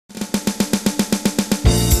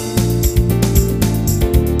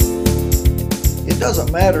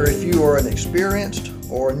doesn't matter if you are an experienced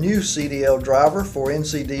or a new CDL driver for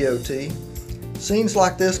NCDOT. Scenes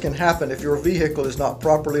like this can happen if your vehicle is not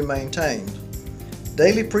properly maintained.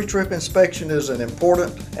 Daily pre-trip inspection is an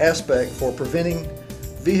important aspect for preventing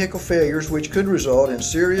vehicle failures which could result in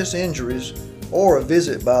serious injuries or a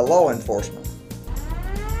visit by law enforcement.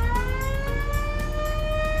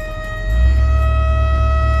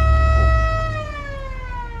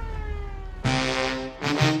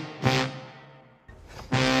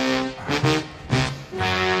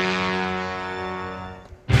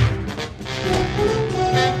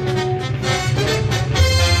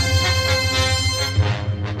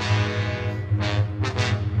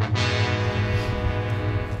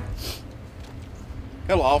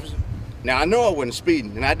 Hello, officer. Now, I know I wasn't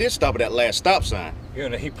speeding, and I did stop at that last stop sign. You're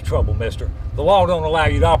in a heap of trouble, mister. The law don't allow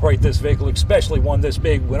you to operate this vehicle, especially one this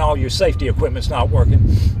big, when all your safety equipment's not working.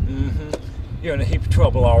 You're in a heap of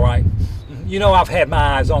trouble, all right. You know I've had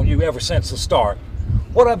my eyes on you ever since the start.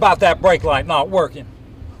 What about that brake light not working?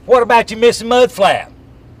 What about you missing mud flap?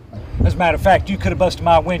 As a matter of fact, you could have busted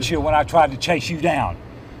my windshield when I tried to chase you down.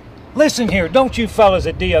 Listen here, don't you fellas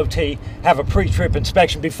at DOT have a pre-trip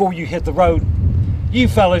inspection before you hit the road? You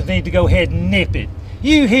fellas need to go ahead and nip it.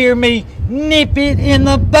 You hear me? Nip it in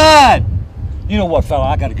the bud. You know what, fella?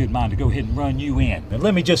 I got a good mind to go ahead and run you in. And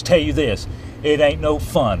let me just tell you this. It ain't no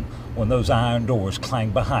fun when those iron doors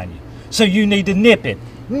clang behind you. So you need to nip it.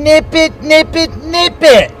 Nip it, nip it, nip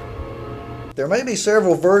it! There may be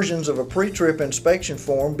several versions of a pre-trip inspection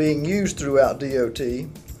form being used throughout DOT,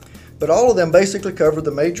 but all of them basically cover the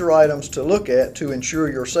major items to look at to ensure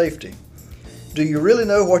your safety. Do you really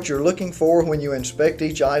know what you're looking for when you inspect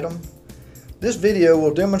each item? This video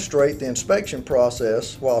will demonstrate the inspection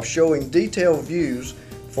process while showing detailed views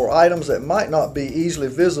for items that might not be easily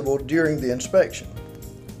visible during the inspection.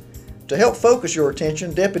 To help focus your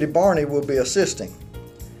attention, Deputy Barney will be assisting.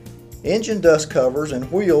 Engine dust covers and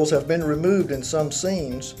wheels have been removed in some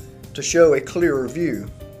scenes to show a clearer view.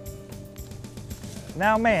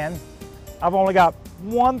 Now, man, I've only got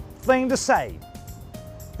one thing to say.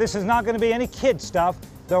 This is not going to be any kid stuff.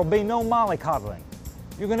 There'll be no mollycoddling.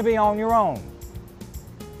 You're going to be on your own.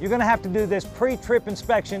 You're going to have to do this pre-trip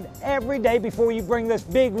inspection every day before you bring this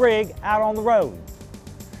big rig out on the road.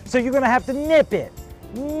 So you're going to have to nip it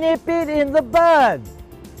in the bud.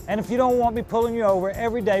 And if you don't want me pulling you over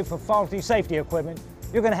every day for faulty safety equipment,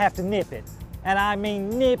 you're going to have to nip it. And I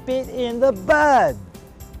mean nip it in the bud.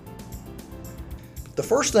 The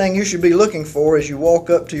first thing you should be looking for as you walk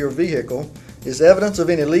up to your vehicle is evidence of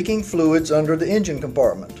any leaking fluids under the engine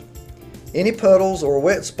compartment. Any puddles or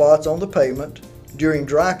wet spots on the pavement during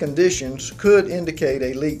dry conditions could indicate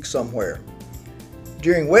a leak somewhere.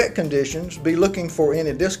 During wet conditions, be looking for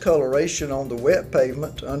any discoloration on the wet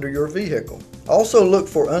pavement under your vehicle. Also look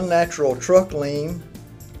for unnatural truck lean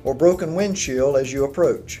or broken windshield as you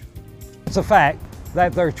approach. It's a fact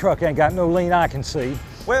that their truck ain't got no lean I can see.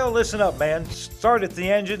 Well, listen up, man. Start at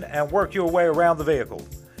the engine and work your way around the vehicle.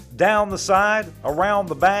 Down the side, around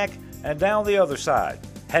the back, and down the other side.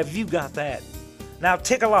 Have you got that? Now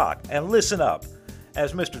tick a lock and listen up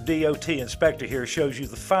as Mr. DOT Inspector here shows you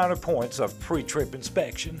the finer points of pre-trip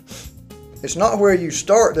inspection. It's not where you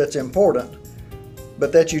start that's important,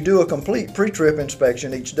 but that you do a complete pre-trip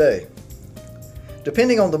inspection each day.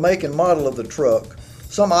 Depending on the make and model of the truck,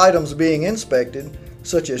 some items being inspected,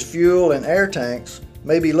 such as fuel and air tanks,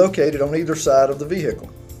 may be located on either side of the vehicle.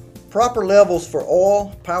 Proper levels for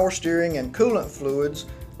oil, power steering, and coolant fluids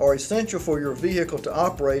are essential for your vehicle to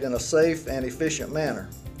operate in a safe and efficient manner.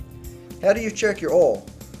 How do you check your oil?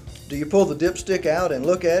 Do you pull the dipstick out and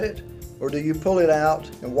look at it, or do you pull it out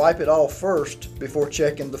and wipe it off first before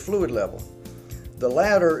checking the fluid level? The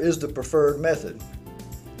latter is the preferred method.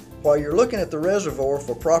 While you're looking at the reservoir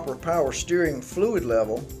for proper power steering fluid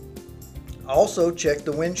level, also check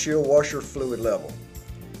the windshield washer fluid level.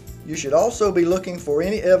 You should also be looking for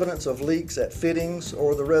any evidence of leaks at fittings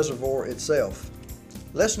or the reservoir itself.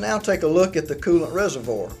 Let's now take a look at the coolant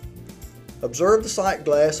reservoir. Observe the sight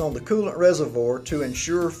glass on the coolant reservoir to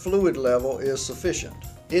ensure fluid level is sufficient.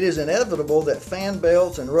 It is inevitable that fan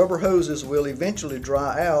belts and rubber hoses will eventually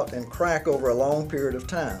dry out and crack over a long period of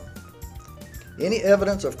time. Any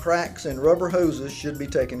evidence of cracks in rubber hoses should be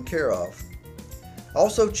taken care of.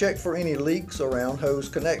 Also check for any leaks around hose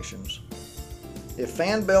connections. If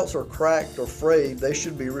fan belts are cracked or frayed, they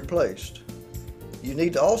should be replaced. You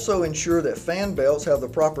need to also ensure that fan belts have the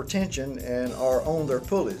proper tension and are on their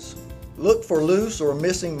pulleys. Look for loose or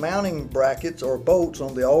missing mounting brackets or bolts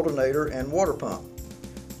on the alternator and water pump.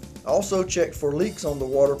 Also check for leaks on the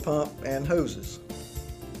water pump and hoses.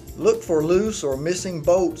 Look for loose or missing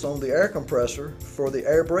bolts on the air compressor for the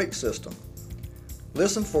air brake system.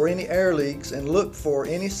 Listen for any air leaks and look for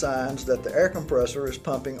any signs that the air compressor is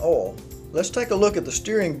pumping oil. Let's take a look at the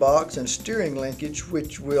steering box and steering linkage,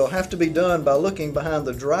 which will have to be done by looking behind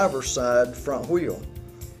the driver's side front wheel.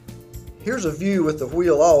 Here's a view with the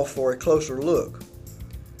wheel off for a closer look.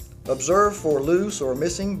 Observe for loose or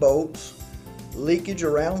missing bolts, leakage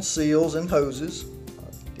around seals and hoses.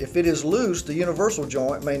 If it is loose, the universal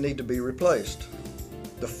joint may need to be replaced.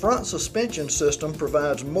 The front suspension system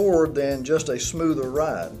provides more than just a smoother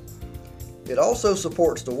ride. It also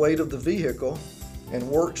supports the weight of the vehicle and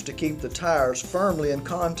works to keep the tires firmly in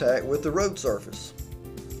contact with the road surface.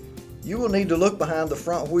 You will need to look behind the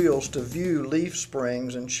front wheels to view leaf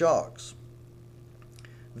springs and shocks.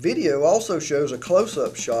 Video also shows a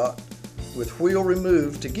close-up shot with wheel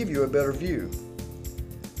removed to give you a better view.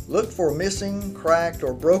 Look for missing, cracked,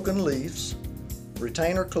 or broken leaves,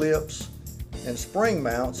 retainer clips, and spring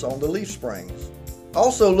mounts on the leaf springs.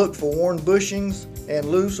 Also look for worn bushings and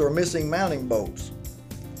loose or missing mounting bolts.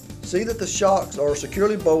 See that the shocks are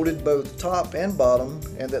securely bolted both top and bottom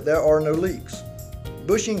and that there are no leaks.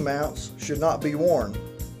 Bushing mounts should not be worn.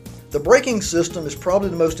 The braking system is probably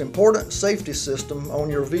the most important safety system on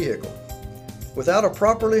your vehicle. Without a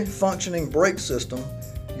properly functioning brake system,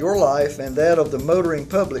 your life and that of the motoring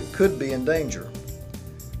public could be in danger.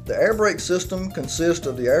 The air brake system consists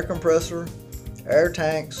of the air compressor, air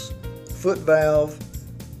tanks, foot valve,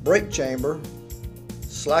 brake chamber,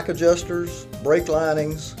 slack adjusters, brake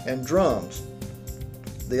linings, and drums.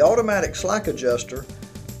 The automatic slack adjuster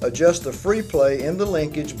adjusts the free play in the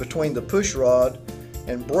linkage between the push rod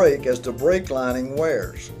and brake as the brake lining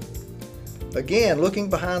wears. Again, looking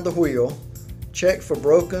behind the wheel, check for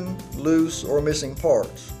broken, loose, or missing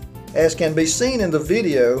parts. As can be seen in the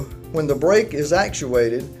video, when the brake is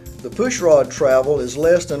actuated, the push rod travel is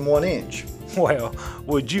less than 1 inch. Well,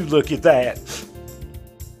 would you look at that?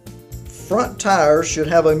 Front tires should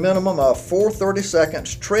have a minimum of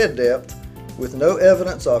 4/32 tread depth with no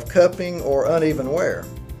evidence of cupping or uneven wear.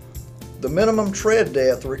 The minimum tread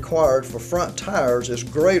depth required for front tires is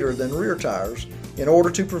greater than rear tires in order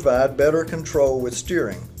to provide better control with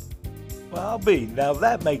steering. Well, I'll be. Now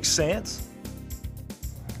that makes sense.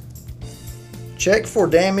 Check for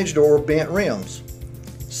damaged or bent rims.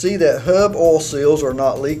 See that hub oil seals are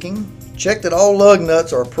not leaking. Check that all lug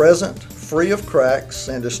nuts are present, free of cracks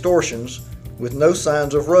and distortions, with no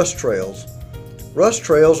signs of rust trails. Rust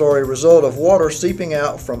trails are a result of water seeping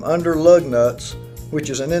out from under lug nuts,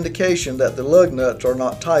 which is an indication that the lug nuts are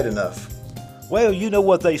not tight enough. Well, you know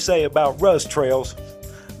what they say about rust trails.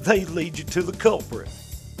 They lead you to the culprit.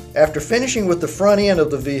 After finishing with the front end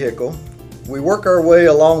of the vehicle, we work our way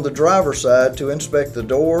along the driver's side to inspect the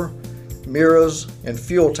door, mirrors, and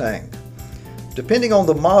fuel tank. Depending on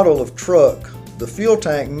the model of truck, the fuel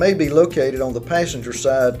tank may be located on the passenger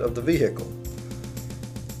side of the vehicle.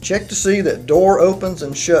 Check to see that door opens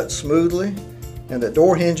and shuts smoothly and that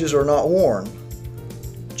door hinges are not worn.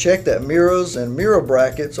 Check that mirrors and mirror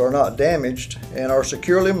brackets are not damaged and are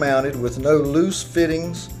securely mounted with no loose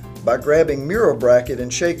fittings by grabbing mirror bracket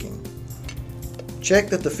and shaking. Check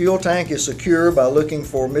that the fuel tank is secure by looking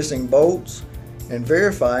for missing bolts and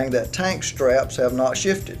verifying that tank straps have not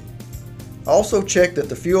shifted. Also check that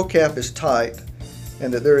the fuel cap is tight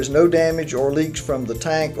and that there is no damage or leaks from the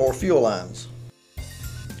tank or fuel lines.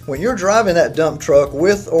 When you're driving that dump truck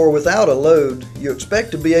with or without a load, you expect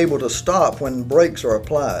to be able to stop when brakes are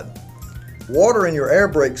applied. Water in your air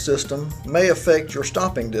brake system may affect your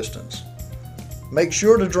stopping distance. Make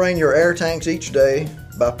sure to drain your air tanks each day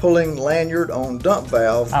by pulling lanyard on dump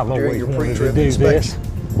valve during your pre-trip inspection.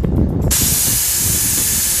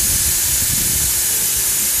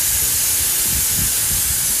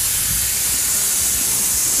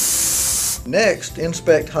 Next,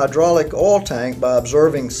 inspect hydraulic oil tank by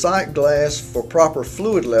observing sight glass for proper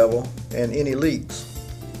fluid level and any leaks.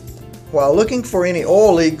 While looking for any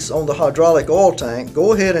oil leaks on the hydraulic oil tank,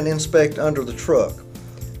 go ahead and inspect under the truck.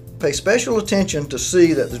 Pay special attention to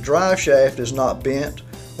see that the drive shaft is not bent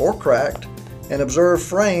or cracked, and observe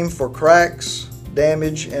frame for cracks,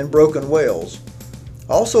 damage, and broken welds.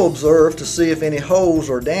 Also observe to see if any holes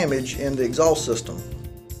or damage in the exhaust system.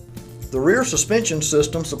 The rear suspension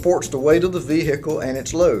system supports the weight of the vehicle and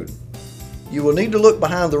its load. You will need to look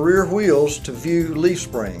behind the rear wheels to view leaf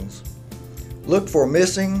springs. Look for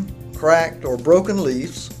missing, cracked, or broken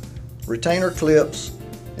leaves, retainer clips,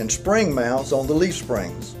 and spring mounts on the leaf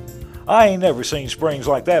springs. I ain't never seen springs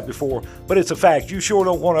like that before, but it's a fact you sure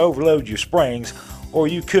don't want to overload your springs or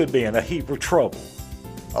you could be in a heap of trouble.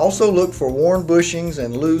 Also look for worn bushings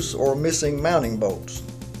and loose or missing mounting bolts.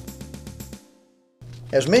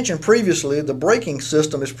 As mentioned previously, the braking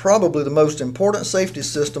system is probably the most important safety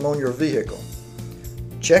system on your vehicle.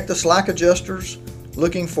 Check the slack adjusters,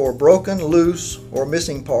 looking for broken, loose, or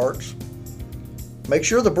missing parts. Make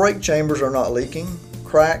sure the brake chambers are not leaking,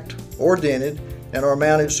 cracked, or dented, and are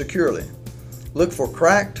mounted securely. Look for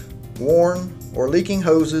cracked, worn, or leaking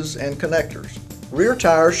hoses and connectors. Rear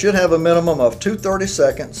tires should have a minimum of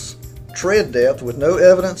 2/32 tread depth with no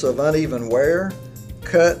evidence of uneven wear,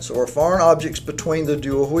 cuts, or foreign objects between the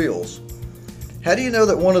dual wheels. How do you know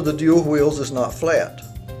that one of the dual wheels is not flat?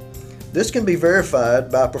 This can be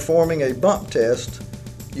verified by performing a bump test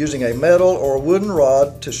using a metal or wooden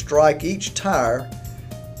rod to strike each tire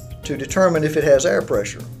to determine if it has air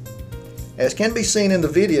pressure. As can be seen in the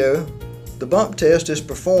video, the bump test is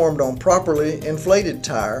performed on properly inflated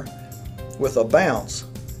tire with a bounce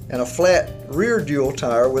and a flat rear dual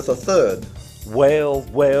tire with a thud. Well,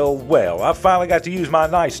 well, well, I finally got to use my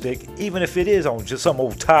nightstick, even if it is on just some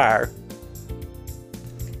old tire.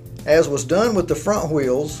 As was done with the front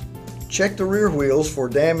wheels, check the rear wheels for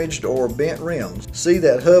damaged or bent rims. See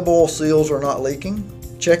that hub oil seals are not leaking.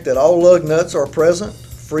 Check that all lug nuts are present,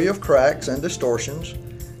 free of cracks and distortions,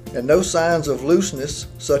 and no signs of looseness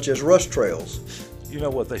such as rust trails. You know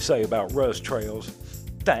what they say about rust trails.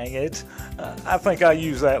 Dang it, I think I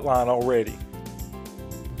used that line already.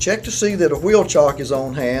 Check to see that a wheel chock is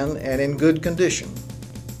on hand and in good condition.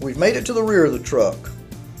 We've made it to the rear of the truck.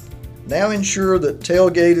 Now ensure that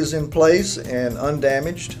tailgate is in place and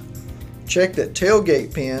undamaged. Check that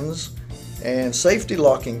tailgate pins and safety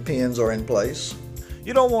locking pins are in place.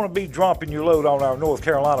 You don't want to be dropping your load on our North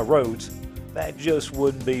Carolina roads. That just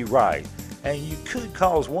wouldn't be right, and you could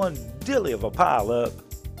cause one dilly of a pileup.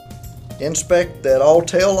 Inspect that all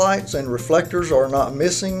tail lights and reflectors are not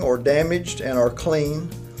missing or damaged and are clean.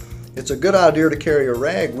 It's a good idea to carry a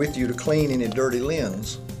rag with you to clean any dirty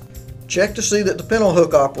lens. Check to see that the pintle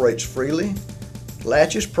hook operates freely,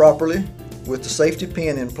 latches properly with the safety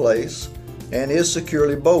pin in place, and is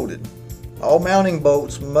securely bolted. All mounting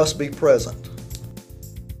bolts must be present.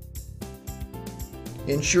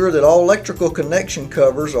 Ensure that all electrical connection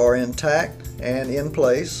covers are intact and in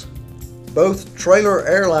place. Both trailer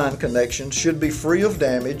airline connections should be free of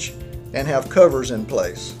damage and have covers in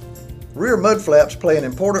place. Rear mud flaps play an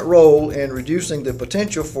important role in reducing the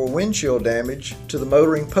potential for windshield damage to the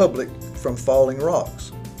motoring public from falling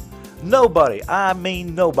rocks. Nobody, I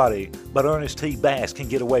mean nobody, but Ernest T. Bass can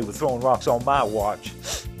get away with throwing rocks on my watch.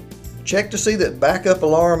 Check to see that backup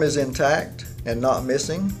alarm is intact and not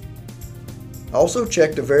missing. Also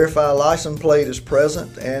check to verify license plate is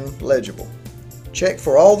present and legible. Check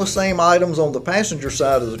for all the same items on the passenger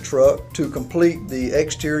side of the truck to complete the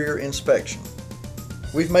exterior inspection.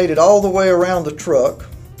 We've made it all the way around the truck.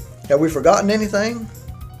 Have we forgotten anything?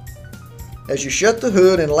 As you shut the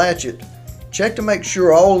hood and latch it, check to make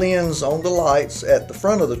sure all lens on the lights at the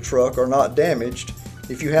front of the truck are not damaged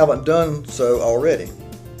if you haven't done so already.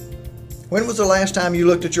 When was the last time you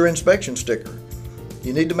looked at your inspection sticker?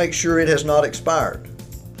 You need to make sure it has not expired.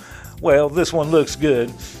 Well, this one looks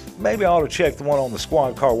good. Maybe I ought to check the one on the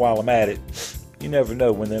squad car while I'm at it. You never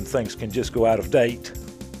know when them things can just go out of date.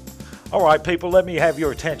 All right, people, let me have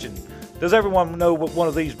your attention. Does everyone know what one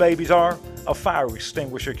of these babies are? A fire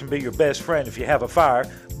extinguisher can be your best friend if you have a fire,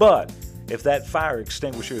 but if that fire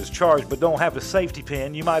extinguisher is charged but don't have a safety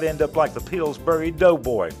pin, you might end up like the Pillsbury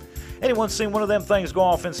Doughboy. Anyone seen one of them things go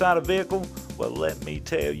off inside a vehicle? Well, let me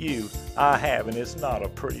tell you, I have, and it's not a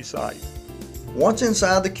pretty sight. Once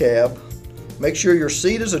inside the cab, make sure your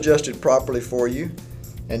seat is adjusted properly for you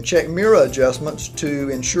and check mirror adjustments to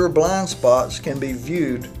ensure blind spots can be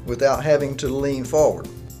viewed without having to lean forward.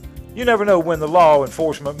 You never know when the law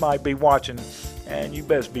enforcement might be watching, and you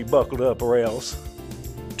best be buckled up or else.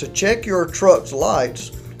 To check your truck's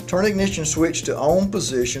lights, turn ignition switch to on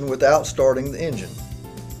position without starting the engine.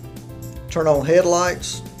 Turn on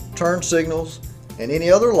headlights, turn signals, and any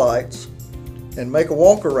other lights, and make a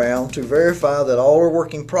walk around to verify that all are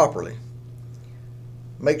working properly.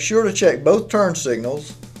 Make sure to check both turn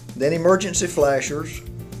signals, then emergency flashers,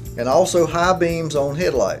 and also high beams on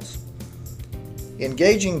headlights.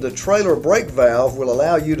 Engaging the trailer brake valve will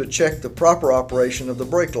allow you to check the proper operation of the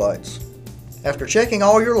brake lights. After checking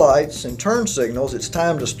all your lights and turn signals, it's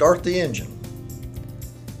time to start the engine.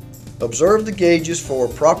 Observe the gauges for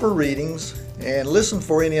proper readings and listen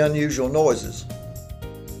for any unusual noises.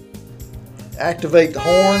 Activate the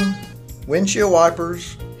horn, windshield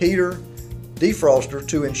wipers, heater, defroster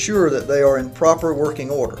to ensure that they are in proper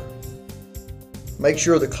working order. Make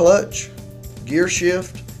sure the clutch, gear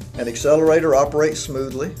shift, and accelerator operate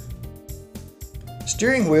smoothly.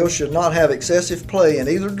 Steering wheel should not have excessive play in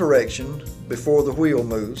either direction before the wheel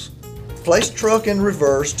moves. Place truck in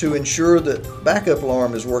reverse to ensure that backup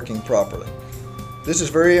alarm is working properly. This is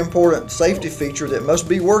a very important safety feature that must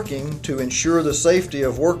be working to ensure the safety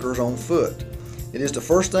of workers on foot. It is the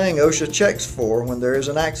first thing OSHA checks for when there is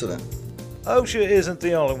an accident. OSHA isn't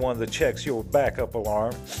the only one that checks your backup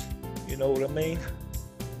alarm. You know what I mean?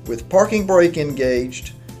 With parking brake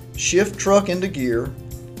engaged, shift truck into gear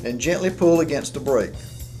and gently pull against the brake.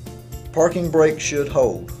 Parking brake should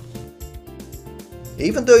hold.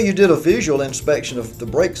 Even though you did a visual inspection of the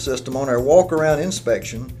brake system on our walk-around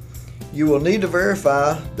inspection, you will need to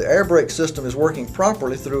verify the air brake system is working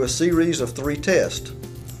properly through a series of 3 tests.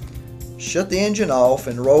 Shut the engine off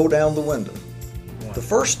and roll down the window. The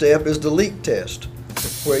first step is the leak test,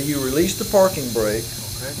 where you release the parking brake,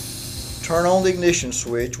 turn on the ignition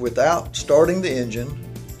switch without starting the engine,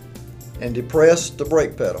 and depress the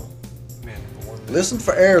brake pedal. Listen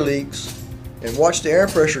for air leaks and watch the air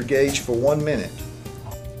pressure gauge for 1 minute.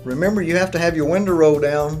 Remember, you have to have your window rolled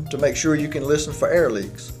down to make sure you can listen for air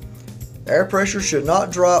leaks. Air pressure should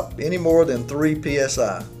not drop any more than 3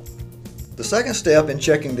 psi. The second step in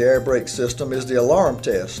checking the air brake system is the alarm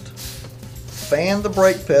test. Fan the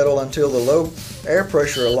brake pedal until the low air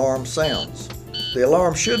pressure alarm sounds. The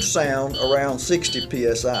alarm should sound around 60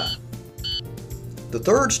 psi. The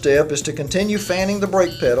third step is to continue fanning the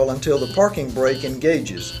brake pedal until the parking brake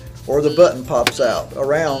engages or the button pops out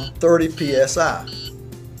around 30 psi.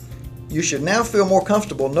 You should now feel more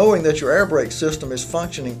comfortable knowing that your air brake system is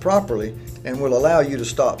functioning properly and will allow you to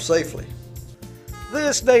stop safely.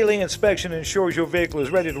 This daily inspection ensures your vehicle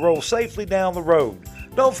is ready to roll safely down the road.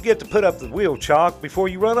 Don't forget to put up the wheel chalk before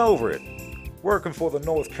you run over it. Working for the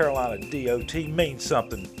North Carolina DOT means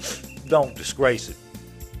something. Don't disgrace it.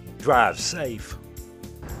 Drive safe.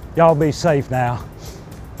 Y'all be safe now.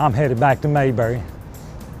 I'm headed back to Mayberry.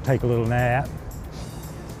 Take a little nap.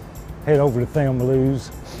 Head over to Thelma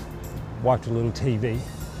Lou's. Watch a little TV.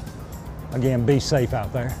 Again, be safe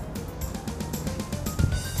out there.